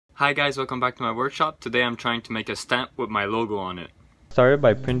Hi guys, welcome back to my workshop. Today I'm trying to make a stamp with my logo on it. Started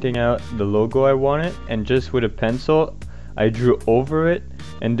by printing out the logo I wanted, and just with a pencil I drew over it,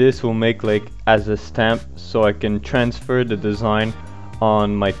 and this will make like as a stamp so I can transfer the design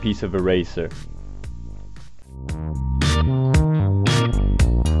on my piece of eraser.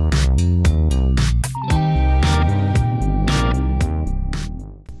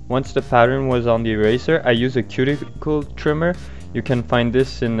 Once the pattern was on the eraser, I used a cuticle trimmer. You can find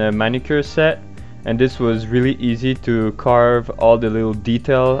this in a manicure set, and this was really easy to carve all the little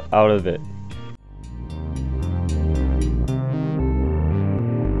detail out of it.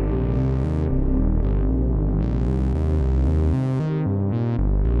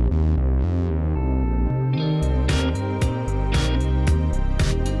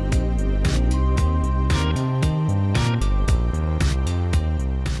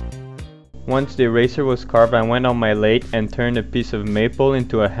 Once the eraser was carved, I went on my lathe and turned a piece of maple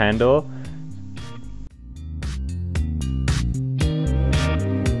into a handle.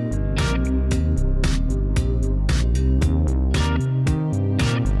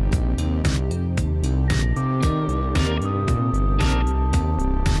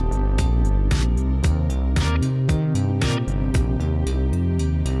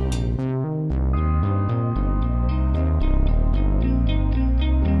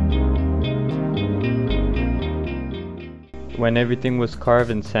 When everything was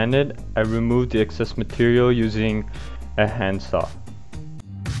carved and sanded, I removed the excess material using a handsaw.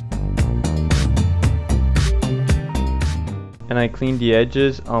 And I cleaned the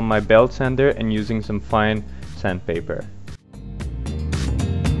edges on my belt sander and using some fine sandpaper.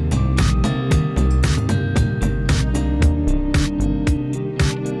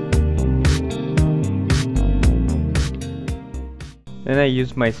 Then I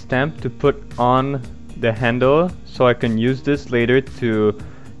used my stamp to put on the handle so I can use this later to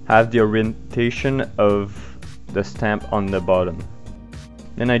have the orientation of the stamp on the bottom.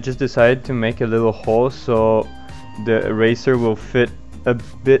 Then I just decided to make a little hole so the eraser will fit a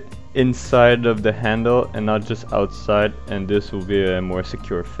bit inside of the handle and not just outside, and this will be a more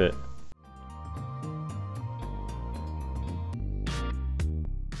secure fit.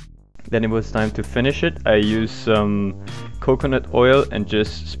 Then it was time to finish it. I used some coconut oil and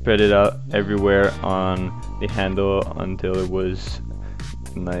just spread it out everywhere on the handle until it was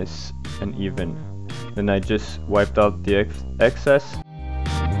nice and even. Then I just wiped out the excess.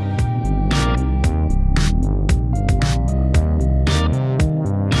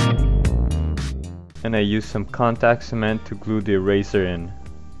 And I used some contact cement to glue the eraser in.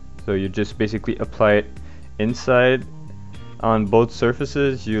 So you just basically apply it inside on both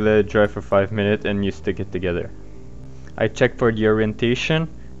surfaces, you let it dry for 5 minutes and you stick it together. I checked for the orientation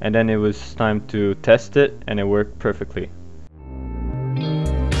and then it was time to test it, and it worked perfectly.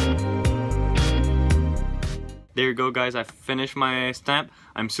 There you go guys, I finished my stamp.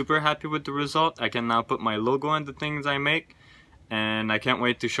 I'm super happy with the result. I can now put my logo on the things I make, and I can't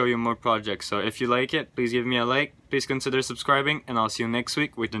wait to show you more projects. So if you like it, please give me a like, please consider subscribing, and I'll see you next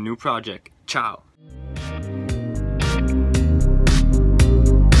week with a new project. Ciao!